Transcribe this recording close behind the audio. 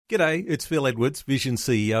G'day, it's Phil Edwards, Vision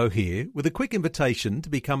CEO here, with a quick invitation to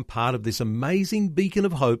become part of this amazing beacon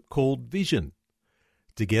of hope called Vision.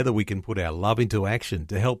 Together we can put our love into action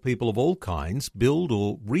to help people of all kinds build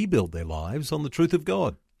or rebuild their lives on the truth of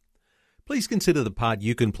God. Please consider the part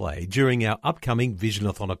you can play during our upcoming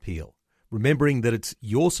Visionathon appeal, remembering that it's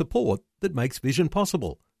your support that makes Vision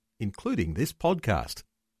possible, including this podcast.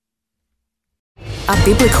 A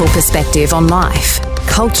biblical perspective on life,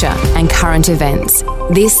 culture and current events.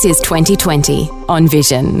 This is 2020 on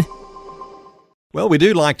Vision. Well, we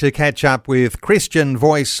do like to catch up with Christian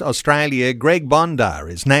Voice Australia. Greg Bondar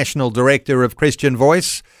is National Director of Christian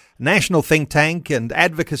Voice, national think tank and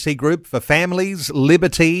advocacy group for families,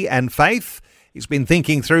 liberty and faith. He's been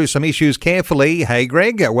thinking through some issues carefully. Hey,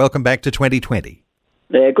 Greg, welcome back to 2020.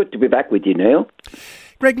 Yeah, good to be back with you, Neil.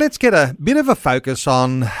 Greg, let's get a bit of a focus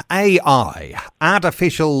on AI,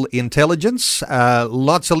 artificial intelligence.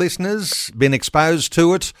 Lots of listeners been exposed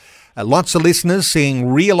to it. Lots of listeners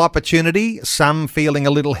seeing real opportunity, some feeling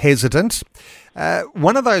a little hesitant.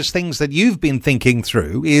 One of those things that you've been thinking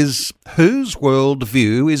through is whose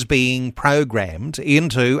worldview is being programmed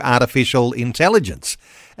into artificial intelligence.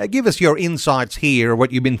 Give us your insights here,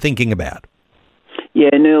 what you've been thinking about.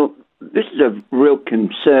 Yeah, Neil, this is a real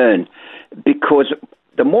concern because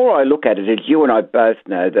the more I look at it, as you and I both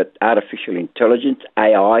know, that artificial intelligence,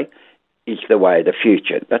 AI, is the way of the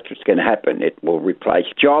future. That's what's going to happen. It will replace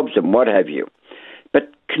jobs and what have you.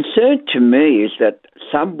 But concern to me is that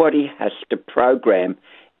somebody has to program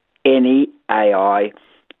any AI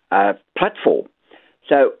platform.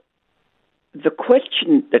 So the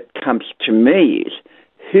question that comes to me is,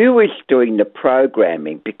 who is doing the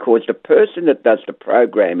programming? Because the person that does the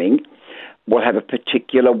programming will have a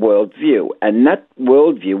particular worldview, and that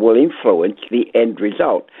worldview will influence the end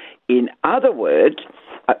result. In other words,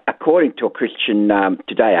 according to a Christian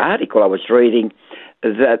Today article I was reading,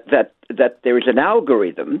 that there is an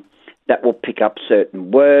algorithm that will pick up certain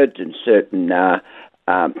words and certain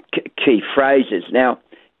key phrases. Now,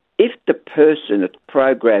 if the person that's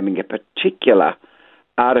programming a particular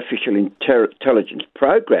artificial intelligence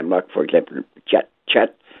program, like, for example, Chat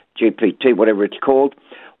GPT, whatever it's called,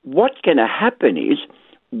 what's going to happen is,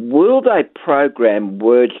 will they program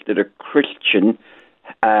words that are Christian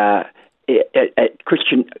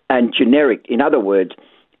and generic? In other words,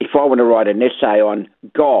 if I want to write an essay on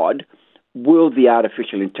God, will the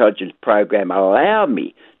artificial intelligence program allow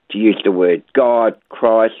me to use the word God,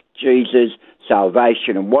 Christ, Jesus,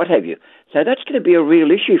 salvation, and what have you? So that's going to be a real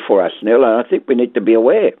issue for us, Neil, and I think we need to be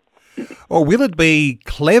aware. Or will it be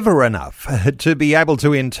clever enough to be able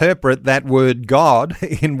to interpret that word God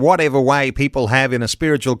in whatever way people have in a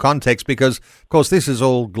spiritual context? Because, of course, this is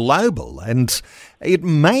all global, and it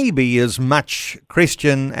may be as much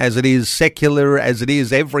Christian as it is secular, as it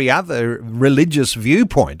is every other religious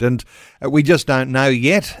viewpoint, and we just don't know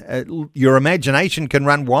yet. Your imagination can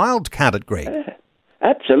run wild, can't it, Greg?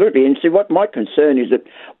 Absolutely. And see, what my concern is that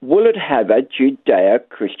will it have a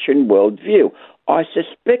Judeo-Christian worldview? I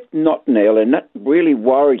suspect not, Neil, and that really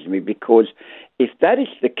worries me, because if that is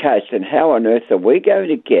the case, then how on earth are we going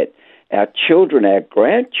to get our children, our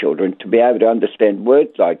grandchildren, to be able to understand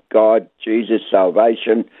words like God, Jesus,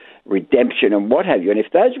 salvation, redemption, and what have you? And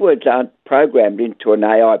if those words aren't programmed into an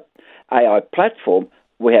AI platform,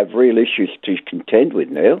 we have real issues to contend with,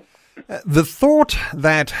 Neil. The thought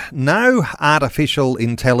that no artificial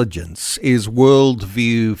intelligence is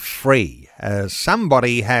worldview free.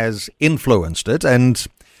 Somebody has influenced it, and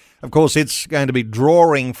of course it's going to be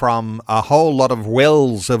drawing from a whole lot of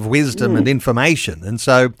wells of wisdom and information. And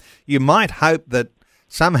so you might hope that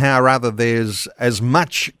somehow or other there's as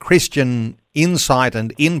much Christian insight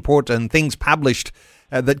and input and things published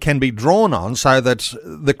that can be drawn on so that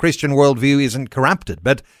the Christian worldview isn't corrupted.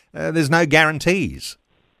 But there's no guarantees.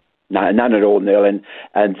 No, none at all, Neil.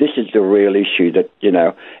 And this is the real issue that,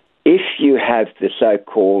 if you have the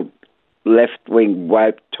so-called left-wing,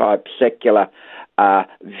 woke-type secular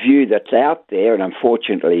view that's out there, and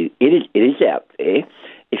unfortunately it is out there,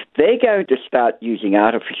 if they're going to start using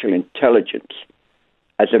artificial intelligence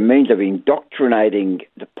as a means of indoctrinating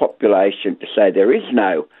the population to say there is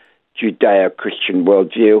no Judeo-Christian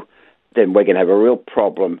worldview, then we're going to have a real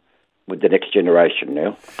problem with the next generation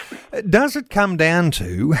now. Does it come down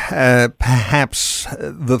to perhaps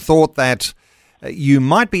the thought that you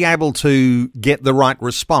might be able to get the right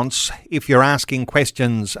response if you're asking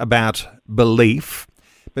questions about belief,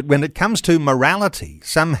 but when it comes to morality,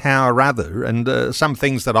 somehow or other, and some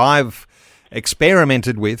things that I've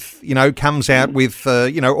experimented with, comes out with,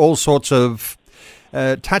 all sorts of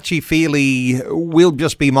touchy-feely, we'll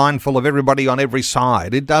just be mindful of everybody on every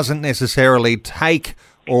side. It doesn't necessarily take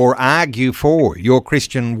or argue for your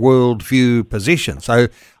Christian worldview position. So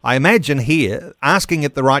I imagine here asking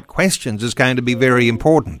it the right questions is going to be very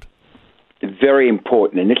important. Very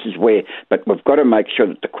important, and this is where, but we've got to make sure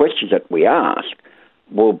that the questions that we ask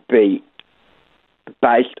will be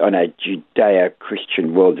based on a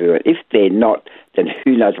Judeo-Christian worldview. If they're not, then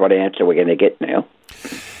who knows what answer we're going to get now.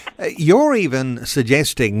 You're even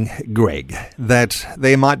suggesting, Greg, that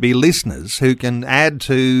there might be listeners who can add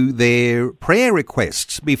to their prayer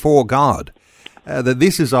requests before God, that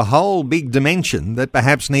this is a whole big dimension that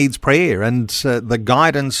perhaps needs prayer and the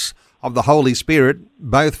guidance of the Holy Spirit,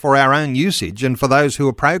 both for our own usage and for those who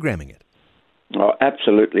are programming it. Oh,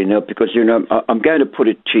 absolutely, Neil, because, I'm going to put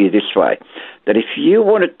it to you this way, that if you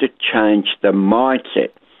wanted to change the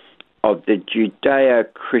mindset of the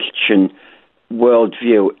Judeo-Christian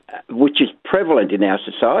worldview, which is prevalent in our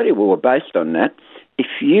society, we were based on that, if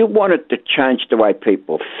you wanted to change the way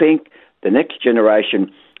people think, the next generation,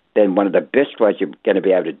 then one of the best ways you're going to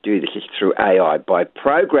be able to do this is through AI, by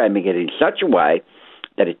programming it in such a way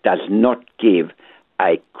that it does not give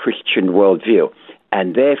a Christian worldview.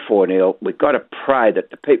 And therefore, Neil, we've got to pray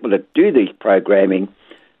that the people that do these programming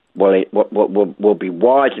will be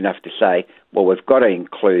wise enough to say, well, we've got to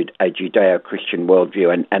include a Judeo-Christian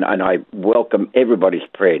worldview. And I welcome everybody's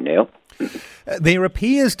prayer, Neil. There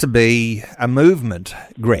appears to be a movement,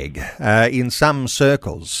 Greg, in some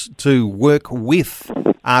circles to work with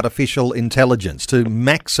artificial intelligence to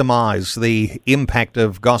maximise the impact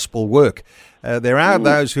of gospel work. There are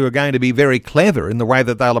those who are going to be very clever in the way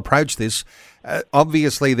that they'll approach this.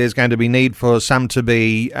 Obviously, there's going to be need for some to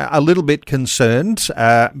be a little bit concerned,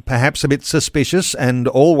 perhaps a bit suspicious and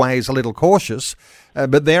always a little cautious.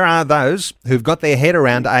 But there are those who've got their head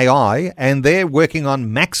around AI and they're working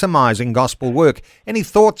on maximising gospel work. Any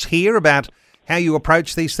thoughts here about how you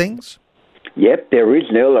approach these things? Yep, there is,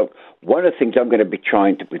 Neil. Look, one of the things I'm going to be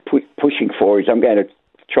trying to be pushing for is I'm going to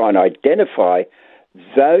try and identify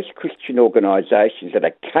those Christian organisations that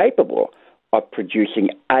are capable of producing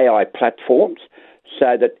AI platforms,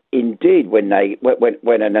 so that indeed when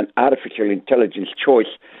an artificial intelligence choice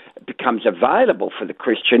becomes available for the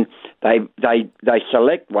Christian, they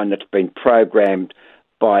select one that's been programmed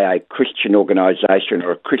by a Christian organisation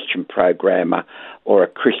or a Christian programmer or a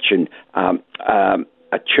Christian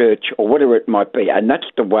a church or whatever it might be. And that's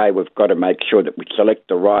the way we've got to make sure that we select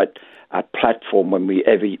the right platform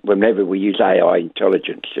whenever we use AI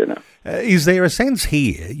intelligence, Is there a sense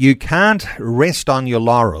here you can't rest on your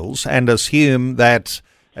laurels and assume that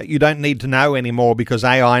you don't need to know anymore because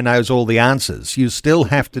AI knows all the answers? You still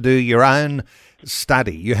have to do your own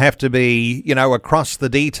study. You have to be, across the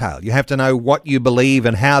detail. You have to know what you believe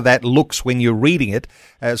and how that looks when you're reading it,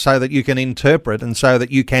 so that you can interpret and so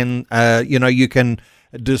that you can, you can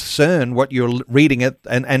discern what you're reading it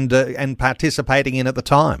and participating in at the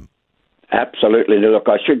time. Absolutely. Look,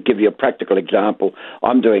 I should give you a practical example.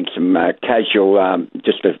 I'm doing some casual,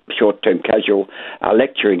 just a short-term casual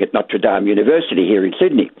lecturing at Notre Dame University here in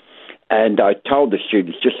Sydney. And I told the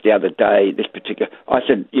students just the other day, I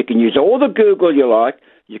said, you can use all the Google you like,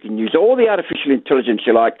 you can use all the artificial intelligence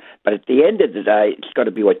you like, but at the end of the day, it's got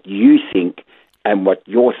to be what you think and what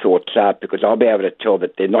your thoughts are, because I'll be able to tell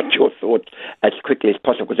that they're not your thoughts as quickly as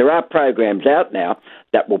possible. Because there are programs out now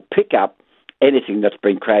that will pick up anything that's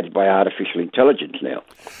been created by artificial intelligence now.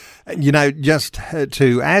 Just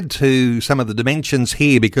to add to some of the dimensions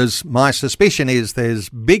here, because my suspicion is there's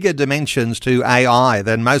bigger dimensions to AI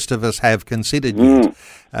than most of us have considered yet.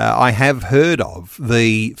 I have heard of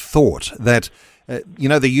the thought that,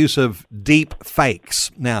 the use of deep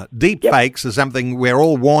fakes. Now, deep fakes is something we're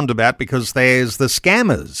all warned about because there's the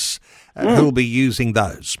scammers who'll be using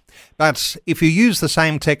those. But if you use the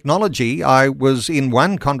same technology, I was in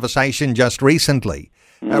one conversation just recently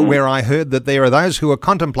where I heard that there are those who are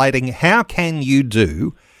contemplating how can you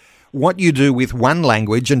do what you do with one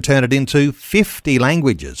language and turn it into 50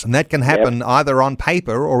 languages. And that can happen either on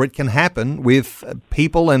paper or it can happen with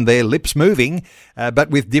people and their lips moving, but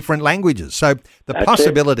with different languages. So the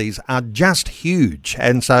possibilities are just huge.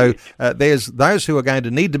 And so there's those who are going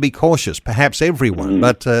to need to be cautious, perhaps everyone,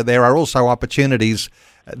 but there are also opportunities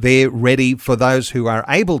there ready for those who are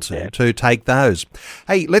able to take those.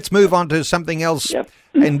 Hey, let's move on to something else.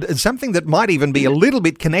 And something that might even be a little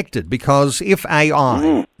bit connected, because if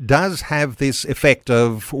AI does have this effect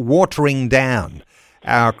of watering down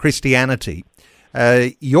our Christianity,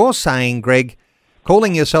 you're saying, Greg,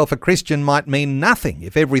 calling yourself a Christian might mean nothing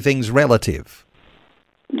if everything's relative.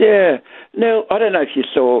 Yeah. Now, I don't know if you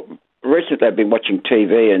saw, recently I've been watching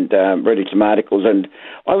TV and reading some articles, and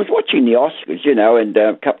I was watching the Oscars, and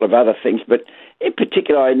a couple of other things, but in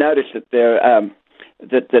particular I noticed that there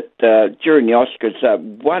that during the Oscars,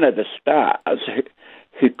 one of the stars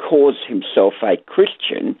who calls himself a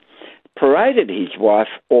Christian paraded his wife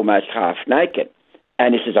almost half naked,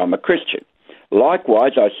 and he says, "I'm a Christian."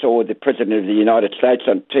 Likewise, I saw the President of the United States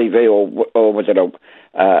on TV, or was it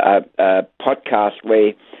a podcast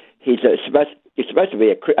where he's supposed to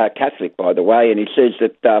be a Catholic, by the way, and he says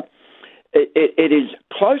that it is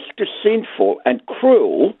close to sinful and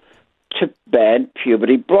cruel to ban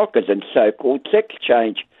puberty blockers and so-called sex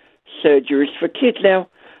change surgeries for kids. Now,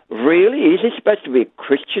 really, is he supposed to be a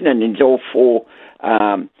Christian and is all for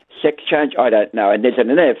sex change? I don't know. And there's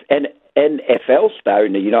an NFL star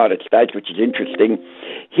in the United States, which is interesting.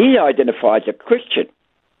 He identifies a Christian.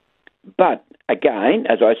 But again,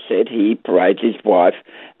 as I said, he parades his wife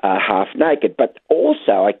half naked. But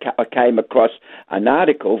also I came across an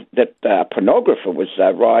article that a pornographer was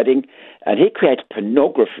writing, and he creates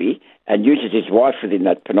pornography and uses his wife within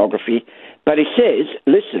that pornography. But he says,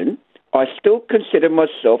 listen, I still consider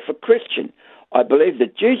myself a Christian. I believe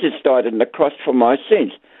that Jesus died on the cross for my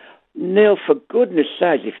sins. Neil, for goodness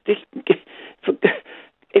sake, if this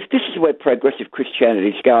is where progressive Christianity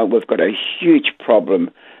is going, we've got a huge problem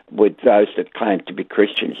with those that claim to be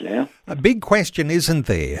Christians now. A big question, isn't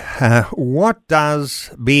there? What does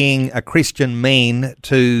being a Christian mean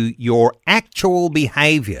to your actual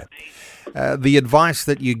behaviour? The advice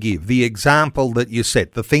that you give, the example that you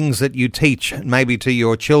set, the things that you teach, maybe to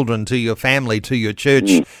your children, to your family, to your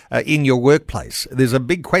church, in your workplace. There's a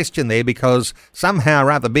big question there, because somehow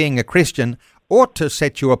or other being a Christian ought to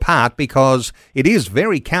set you apart, because it is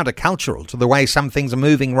very countercultural to the way some things are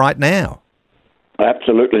moving right now.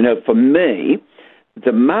 Absolutely. Now, for me,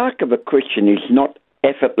 the mark of a Christian is not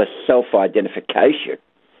effortless self-identification.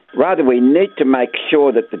 Rather, we need to make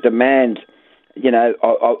sure that the demands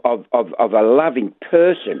of a loving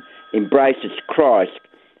person embraces Christ.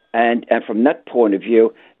 And from that point of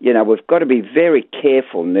view, we've got to be very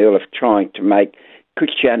careful, Neil, of trying to make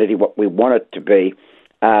Christianity what we want it to be.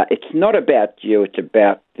 It's not about you, it's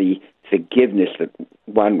about the forgiveness that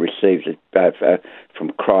one receives from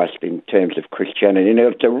Christ in terms of Christianity.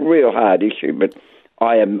 It's a real hard issue, but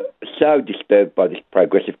I am so disturbed by this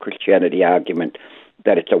progressive Christianity argument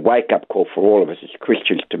that it's a wake-up call for all of us as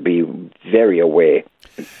Christians to be very aware.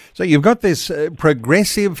 So you've got this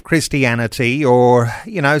progressive Christianity, or,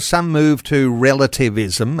 some move to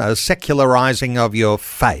relativism, a secularizing of your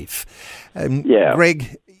faith.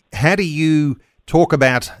 Greg, how do you talk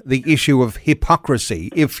about the issue of hypocrisy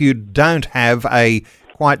if you don't have a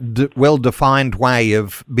quite well-defined way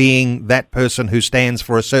of being that person who stands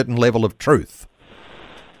for a certain level of truth?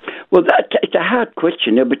 Well, it's a hard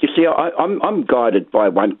question, but you see, I'm guided by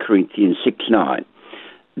 1 Corinthians 6:9.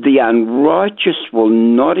 The unrighteous will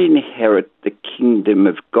not inherit the kingdom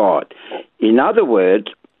of God. In other words,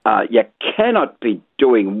 you cannot be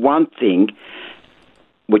doing one thing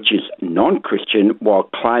which is non-Christian while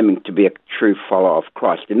claiming to be a true follower of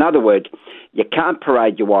Christ. In other words, you can't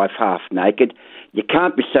parade your wife half naked. You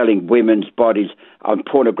can't be selling women's bodies on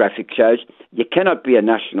pornographic shows. You cannot be a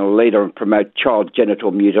national leader and promote child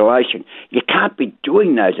genital mutilation. You can't be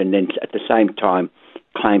doing those and then at the same time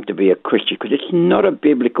claim to be a Christian, because it's not a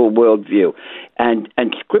biblical worldview. And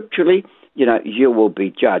scripturally, you will be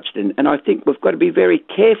judged. And I think we've got to be very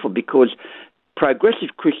careful, because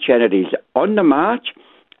progressive Christianity is on the march,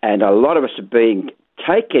 and a lot of us are being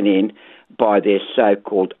taken in by their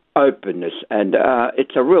so-called openness. And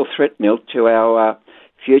it's a real threat, Neil, to our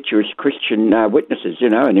future as Christian witnesses,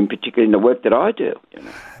 and in particular in the work that I do.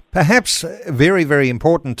 Perhaps very, very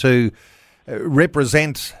important to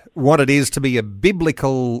represent what it is to be a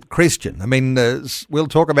biblical Christian. I mean, we'll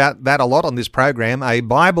talk about that a lot on this program, a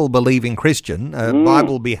Bible-believing Christian, a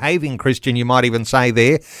Bible-behaving Christian, you might even say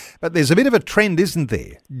there. But there's a bit of a trend, isn't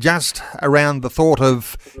there, just around the thought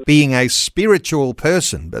of being a spiritual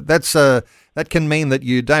person. But that can mean that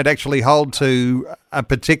you don't actually hold to a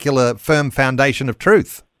particular firm foundation of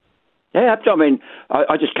truth. Yeah, I mean,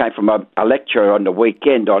 I just came from a lecture on the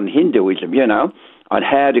weekend on Hinduism, on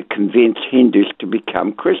how to convince Hindus to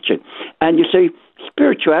become Christian. And you see,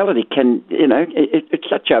 spirituality can, it's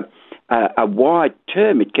such a wide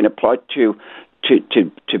term. It can apply to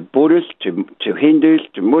Buddhists, to Hindus,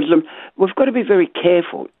 to Muslims. We've got to be very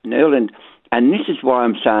careful, Neil, and this is why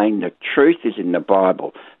I'm saying the truth is in the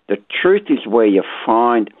Bible. The truth is where you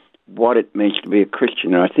find what it means to be a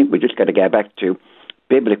Christian. And I think we've just got to go back to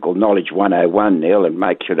Biblical Knowledge 101, Neil, and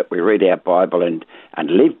make sure that we read our Bible and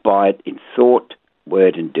live by it in thought,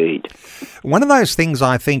 word and deed. One of those things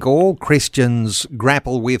I think all Christians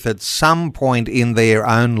grapple with at some point in their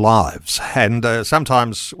own lives, and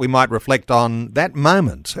sometimes we might reflect on that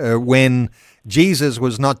moment when Jesus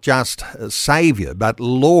was not just Saviour, but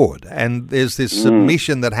Lord. And there's this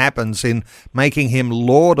submission that happens in making him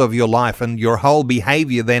Lord of your life, and your whole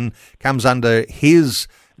behaviour then comes under his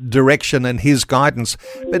direction and his guidance.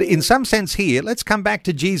 But in some sense here, let's come back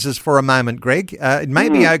to Jesus for a moment, Greg. It may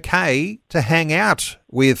be okay to hang out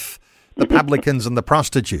with the publicans and the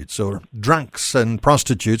prostitutes, or drunks and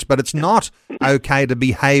prostitutes, but it's not okay to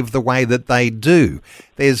behave the way that they do.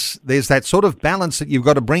 There's that sort of balance that you've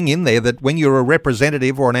got to bring in there, that when you're a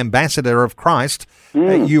representative or an ambassador of Christ,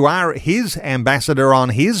 you are his ambassador on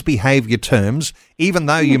his behaviour terms, even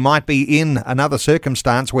though you might be in another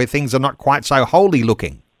circumstance where things are not quite so holy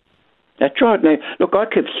looking. That's right. Now, look, I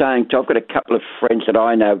keep saying I've got a couple of friends that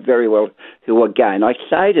I know very well who are gay, and I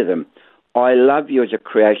say to them, I love you as a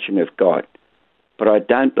creation of God, but I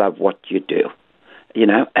don't love what you do, you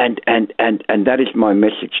know, and that is my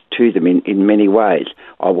message to them in many ways.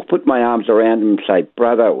 I will put my arms around them and say,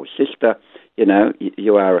 brother or sister, you know,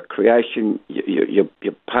 you are a creation, you're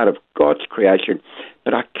part of God's creation,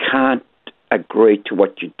 but I can't agree to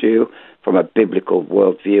what you do from a biblical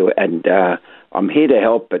worldview, and I'm here to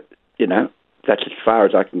help, but, you know, that's as far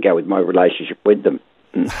as I can go with my relationship with them.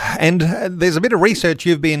 And there's a bit of research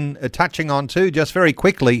you've been touching on too, just very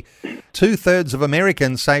quickly. 2/3 of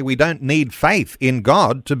Americans say we don't need faith in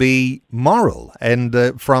God to be moral, and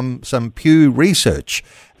from some Pew research.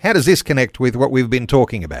 How does this connect with what we've been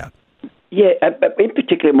talking about? Yeah, in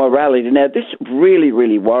particular morality. Now, this really,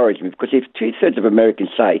 really worries me, because if 2/3 of Americans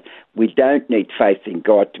say we don't need faith in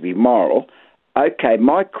God to be moral, okay,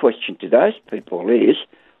 my question to those people is,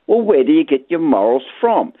 well, where do you get your morals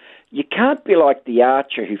from? You can't be like the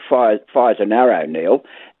archer who fires an arrow, Neil,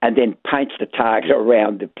 and then paints the target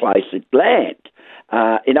around the place it lands.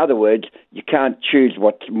 In other words, you can't choose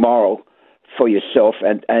what's moral for yourself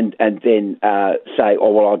and then say,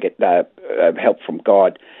 oh, well, I'll get help from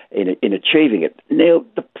God in achieving it. Neil,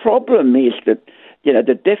 the problem is that, you know,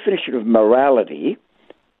 the definition of morality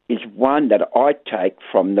is one that I take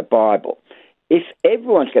from the Bible. If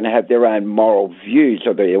everyone's going to have their own moral views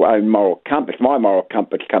or their own moral compass, my moral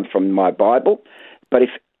compass comes from my Bible, but if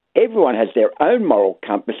everyone has their own moral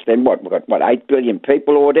compass, then we've got 8 billion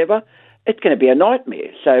people or whatever, it's going to be a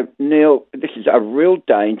nightmare. So, Neil, this is a real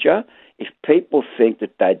danger if people think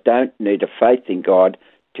that they don't need a faith in God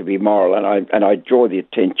to be moral. And I draw the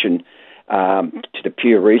attention to the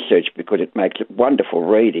Pew research, because it makes it wonderful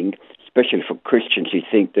reading, especially for Christians who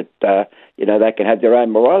think that, you know, they can have their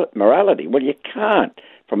own morality. Well, you can't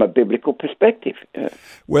from a biblical perspective.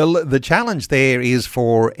 Well, the challenge there is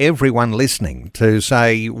for everyone listening to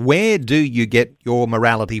say, where do you get your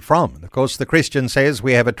morality from? Of course, the Christian says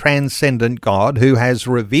we have a transcendent God who has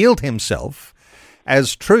revealed himself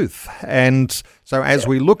as truth. And so as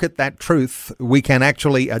we look at that truth, we can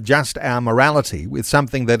actually adjust our morality with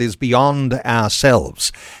something that is beyond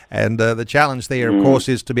ourselves. And the challenge there, of course,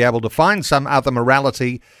 is to be able to find some other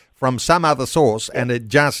morality from some other source, and it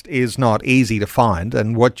just is not easy to find.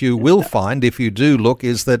 And what you will find, if you do look,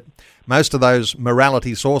 is that most of those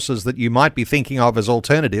morality sources that you might be thinking of as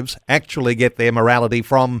alternatives actually get their morality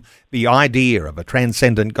from the idea of a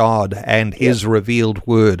transcendent God and his revealed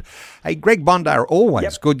word. Hey, Greg Bondar,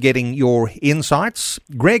 always good getting your insights.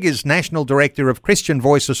 Greg is National Director of Christian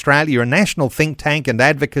Voice Australia, a national think tank and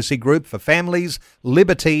advocacy group for families,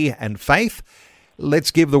 liberty and faith.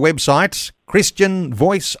 Let's give the website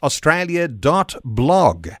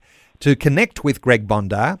christianvoiceaustralia.blog to connect with Greg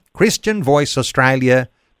Bondar,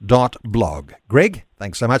 christianvoiceaustralia.blog. Greg,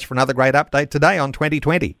 thanks so much for another great update today on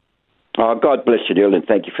 2020. Oh, God bless you, Neil, and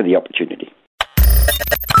thank you for the opportunity.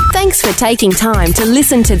 Thanks for taking time to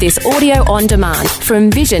listen to this audio on demand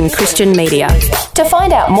from Vision Christian Media. To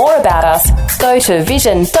find out more about us, go to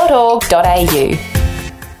vision.org.au.